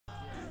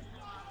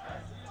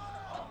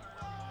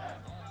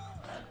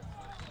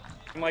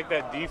Like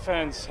that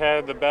defense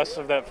had the best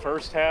of that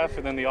first half,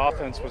 and then the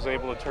offense was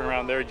able to turn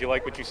around there. Did you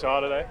like what you saw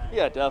today?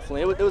 Yeah,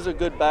 definitely. It was a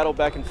good battle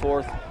back and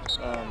forth.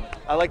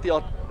 I like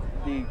the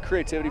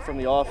creativity from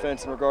the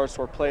offense in regards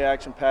to our play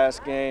action pass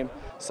game,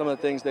 some of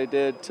the things they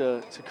did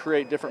to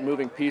create different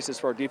moving pieces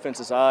for our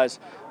defense's eyes.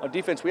 On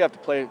defense, we have to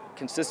play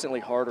consistently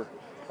harder.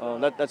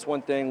 That's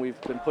one thing we've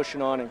been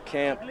pushing on in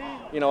camp.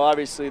 You know,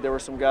 obviously there were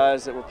some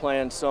guys that were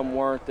playing, some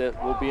weren't,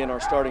 that will be in our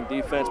starting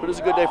defense, but it was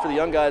a good day for the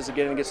young guys to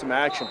get in and get some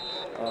action.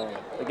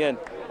 Again,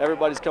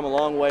 everybody's come a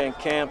long way in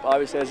camp.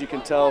 Obviously, as you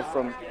can tell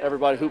from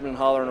everybody hooping and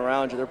hollering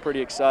around you, they're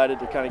pretty excited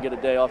to kind of get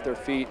a day off their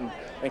feet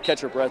and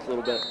catch their breath a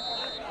little bit.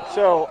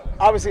 So,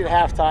 obviously at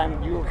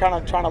halftime, you were kind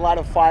of trying to light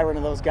a fire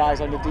into those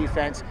guys on the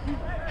defense.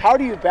 How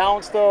do you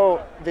balance,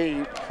 though,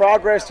 the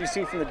progress you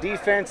see from the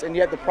defense and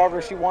yet the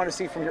progress you want to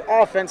see from your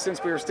offense,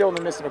 since we were still in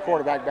the midst of a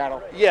quarterback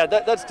battle? Yeah,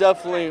 that's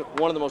definitely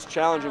one of the most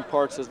challenging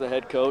parts as the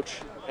head coach,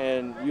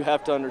 and you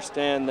have to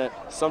understand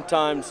that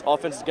sometimes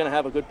offense is going to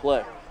have a good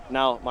play.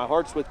 Now, my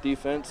heart's with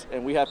defense,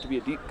 and we have to be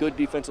a good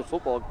defensive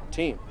football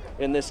team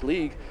in this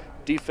league.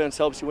 Defense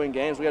helps you win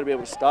games. We got to be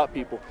able to stop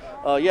people.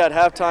 Yeah, at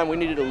halftime we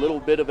needed a little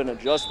bit of an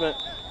adjustment,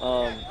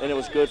 and it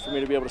was good for me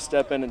to be able to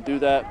step in and do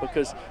that,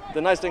 because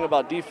the nice thing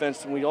about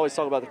defense, and we always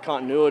talk about the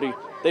continuity,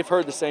 they've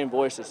heard the same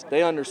voices.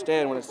 They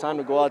understand when it's time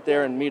to go out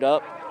there and meet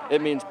up,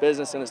 it means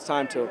business, and it's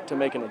time to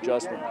make an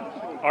adjustment.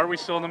 Are we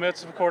still in the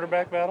midst of a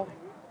quarterback battle?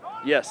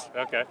 Yes.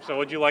 Okay. So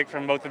what'd you like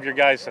from both of your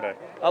guys today?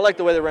 I like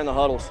the way they ran the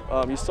huddles.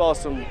 You saw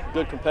some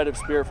good competitive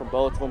spirit from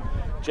both of them.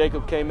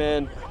 Jacob came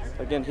in.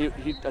 Again,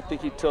 I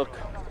think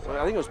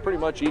it was pretty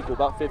much equal,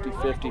 about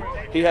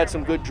 50-50. He had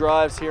some good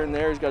drives here and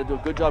there. He's got to do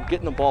a good job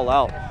getting the ball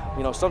out.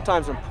 You know,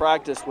 sometimes in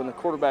practice, when the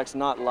quarterback's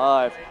not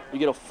live, you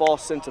get a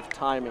false sense of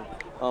timing.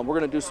 We're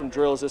going to do some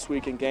drills this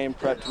week in game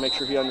prep to make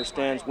sure he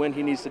understands when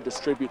he needs to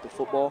distribute the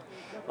football.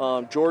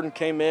 Jordan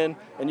came in,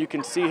 and you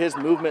can see his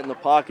movement in the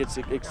pockets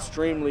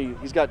extremely.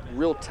 He's got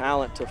real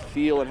talent to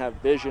feel and have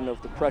vision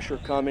of the pressure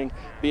coming,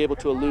 be able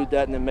to elude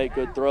that and then make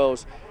good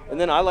throws. And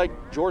then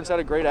Jordan's had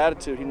a great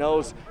attitude. He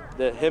knows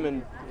that him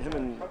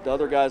and the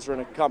other guys are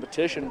in a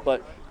competition,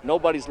 but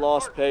nobody's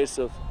lost pace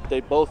of they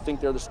both think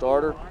they're the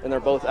starter, and they're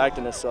both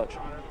acting as such.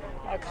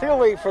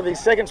 Clearly, for the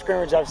second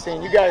scrimmage I've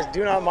seen, you guys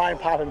do not mind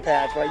popping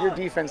pads, right? Your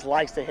defense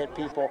likes to hit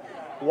people.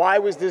 Why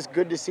was this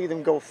good to see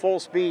them go full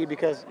speed?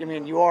 Because, I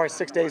mean, you are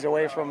 6 days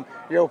away from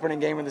your opening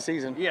game of the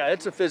season. Yeah,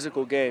 it's a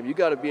physical game. You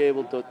got to be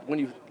able to, when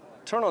you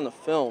turn on the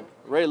film,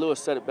 Ray Lewis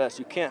said it best,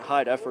 you can't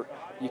hide effort.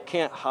 You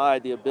can't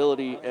hide the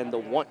ability and the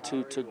want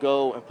to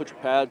go and put your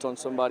pads on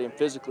somebody and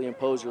physically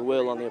impose your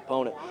will on the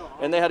opponent.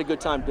 And they had a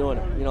good time doing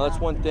it. You know, that's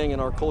one thing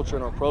in our culture,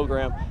 in our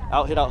program.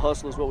 Out-hit,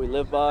 out-hustle is what we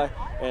live by,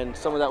 and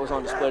some of that was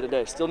on display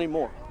today. Still need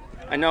more.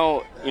 I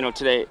know, you know,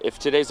 if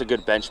today's a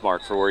good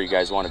benchmark for where you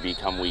guys want to be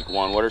come week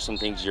one, what are some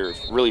things you're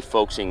really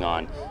focusing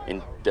on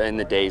in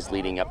the days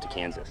leading up to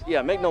Kansas?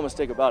 Yeah, make no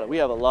mistake about it. We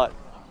have a lot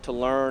to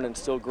learn and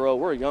still grow.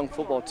 We're a young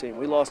football team.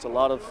 We lost a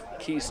lot of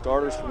key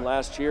starters from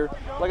last year.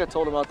 Like I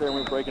told them out there when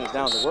we were breaking it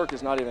down, the work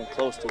is not even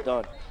close to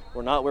done.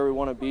 We're not where we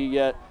want to be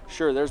yet.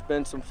 Sure, there's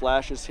been some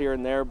flashes here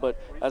and there, but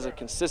as a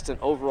consistent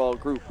overall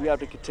group, we have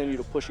to continue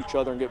to push each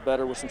other and get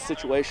better with some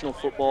situational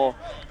football,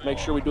 make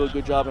sure we do a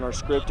good job in our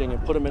scripting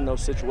and put them in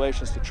those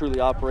situations to truly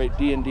operate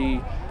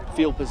D&D,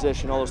 field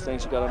position, all those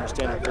things you got to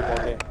understand in a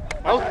football game.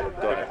 Go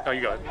ahead. Oh,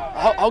 you go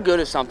ahead. How good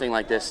is something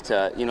like this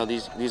to, you know,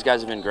 these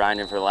guys have been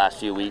grinding for the last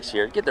few weeks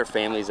here, get their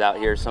families out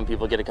here, some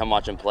people get to come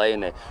watch them play,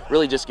 and they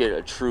really just get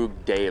a true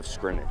day of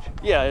scrimmage.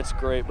 Yeah, it's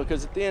great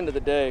because at the end of the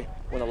day,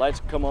 when the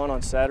lights come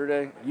on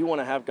Saturday, you want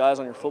to have guys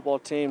on your football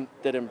team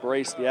that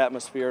embrace the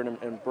atmosphere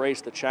and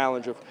embrace the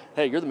challenge of,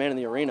 hey, you're the man in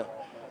the arena.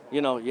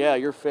 You know, yeah,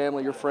 your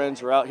family, your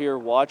friends are out here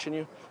watching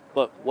you,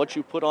 but what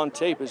you put on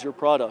tape is your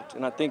product.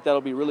 And I think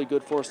that'll be really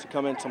good for us to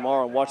come in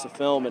tomorrow and watch the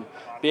film and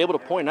be able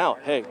to point out,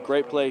 hey,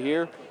 great play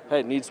here, hey,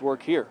 it needs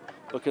work here.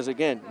 Because,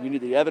 again, you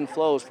need the ebb and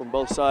flows from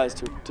both sides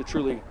to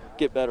truly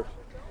get better.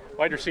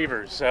 Wide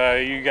receivers,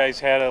 you guys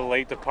had a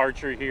late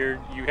departure here.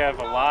 You have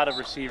a lot of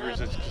receivers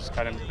that's just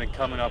kind of been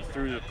coming up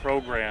through the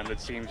program that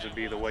seems to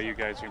be the way you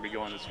guys are going to be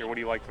going this year. What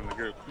do you like from the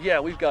group? Yeah,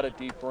 we've got a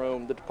deep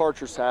room. The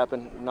departures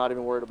happen. Not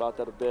even worried about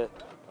that a bit.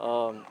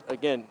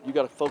 Again, you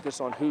got to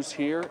focus on who's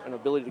here and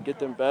ability to get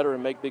them better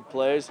and make big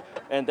plays.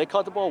 And they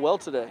caught the ball well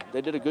today.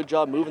 They did a good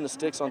job moving the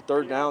sticks on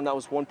third down. That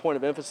was one point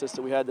of emphasis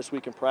that we had this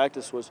week in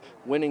practice, was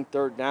winning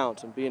third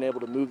downs and being able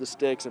to move the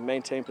sticks and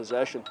maintain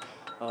possession.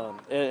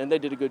 And they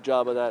did a good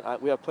job of that.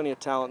 We have plenty of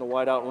talent in the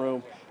wideout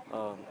room,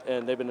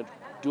 and they've been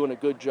doing a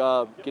good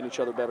job getting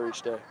each other better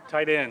each day.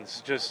 Tight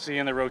ends, just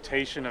seeing the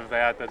rotation of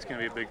that's going to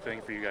be a big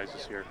thing for you guys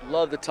this year.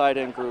 Love the tight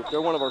end group.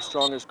 They're one of our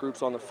strongest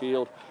groups on the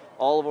field.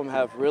 All of them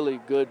have really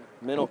good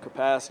mental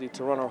capacity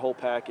to run our whole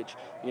package.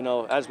 You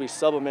know, as we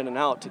sub them in and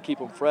out to keep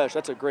them fresh,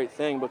 that's a great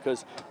thing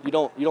because you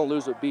don't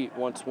lose a beat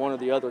once one or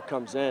the other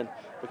comes in,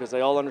 because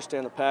they all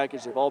understand the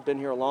package. They've all been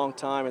here a long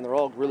time, and they're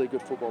all really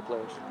good football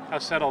players. How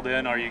settled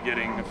in are you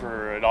getting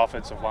for an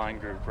offensive line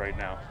group right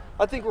now?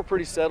 I think we're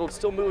pretty settled,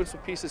 still moving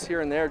some pieces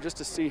here and there just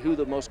to see who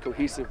the most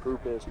cohesive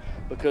group is,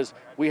 because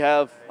we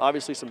have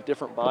obviously some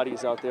different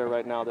bodies out there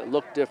right now that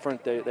look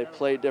different, they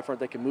play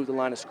different, they can move the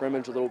line of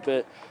scrimmage a little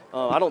bit.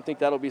 I don't think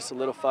that'll be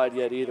solidified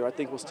yet either. I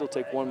think we'll still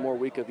take one more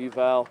week of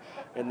eval,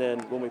 and then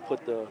when we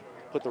put the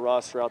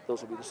roster out,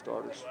 those will be the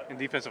starters. And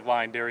defensive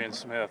line, Darian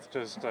Smith,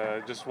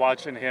 just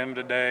watching him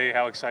today,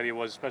 how excited he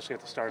was, especially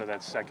at the start of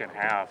that second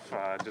half,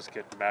 just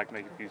getting back,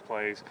 making these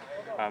plays.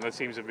 That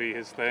seems to be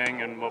his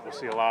thing and what we'll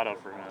see a lot of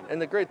for him.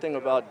 And the great thing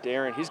about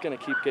Darian, he's going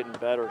to keep getting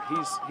better.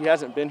 He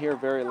hasn't been here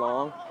very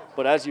long,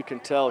 but as you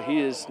can tell, he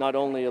is not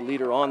only a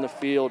leader on the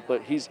field,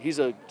 but he's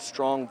a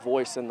strong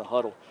voice in the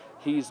huddle.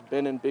 He's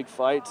been in big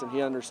fights, and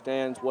he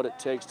understands what it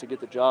takes to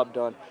get the job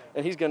done.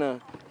 And he's gonna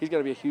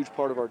be a huge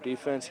part of our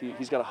defense.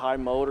 He's got a high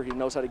motor. He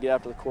knows how to get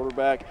after the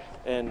quarterback,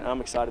 and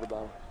I'm excited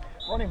about him.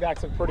 Running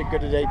backs look pretty good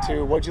today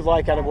too. What'd you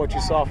like out of what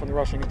you saw from the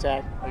rushing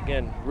attack?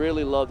 Again,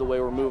 really love the way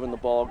we're moving the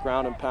ball,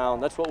 ground and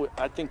pound.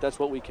 I think that's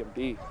what we can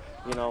be.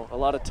 You know, a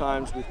lot of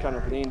times we've kind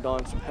of leaned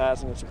on some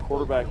passing and some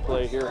quarterback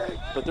play here,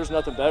 but there's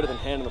nothing better than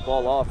handing the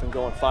ball off and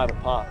going 5 a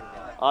pop.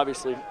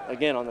 Obviously,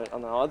 again, on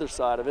the other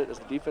side of it, is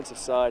the defensive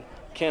side,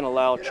 can't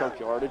allow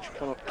chunk yardage,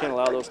 can't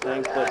allow those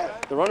things.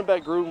 But the running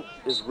back group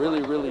is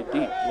really, really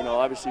deep. You know,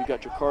 obviously you've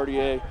got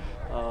Jacardier,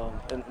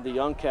 and the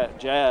young cat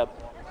Jab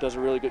does a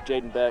really good.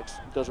 Jaden Becks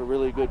does a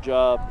really good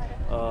job,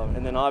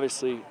 and then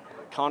obviously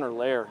Connor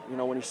Lair. You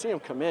know, when you see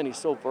him come in, he's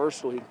so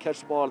versatile. He can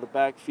catch the ball out of the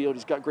backfield.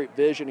 He's got great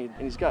vision, and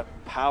he's got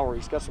power.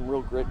 He's got some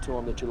real grit to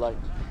him that you like.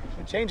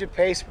 A change of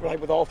pace, like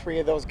with all three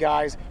of those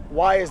guys.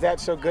 Why is that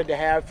so good to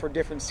have for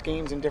different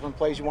schemes and different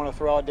plays you want to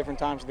throw out at different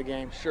times of the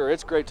game? Sure,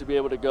 it's great to be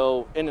able to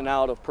go in and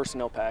out of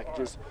personnel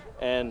packages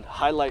and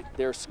highlight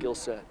their skill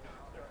set.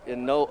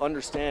 And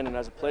understanding,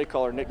 as a play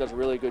caller, Nick does a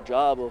really good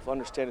job of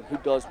understanding who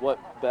does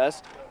what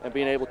best and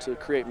being able to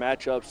create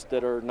matchups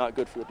that are not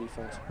good for the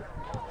defense.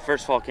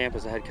 First fall camp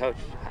as a head coach,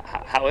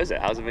 how is it?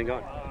 How's it been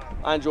going?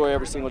 I enjoy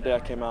every single day I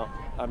came out.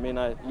 I mean,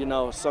 you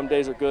know, some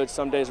days are good,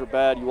 some days are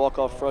bad. You walk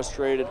off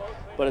frustrated,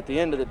 but at the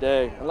end of the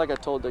day, and like I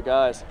told the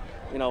guys,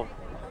 you know,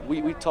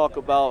 we talk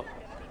about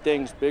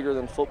things bigger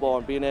than football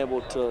and being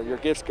able to, your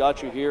gifts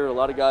got you here. A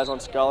lot of guys on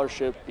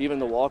scholarship, even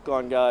the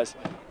walk-on guys,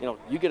 you know,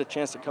 you get a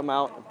chance to come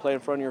out and play in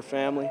front of your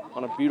family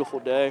on a beautiful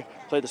day,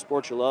 play the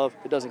sport you love.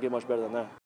 It doesn't get much better than that.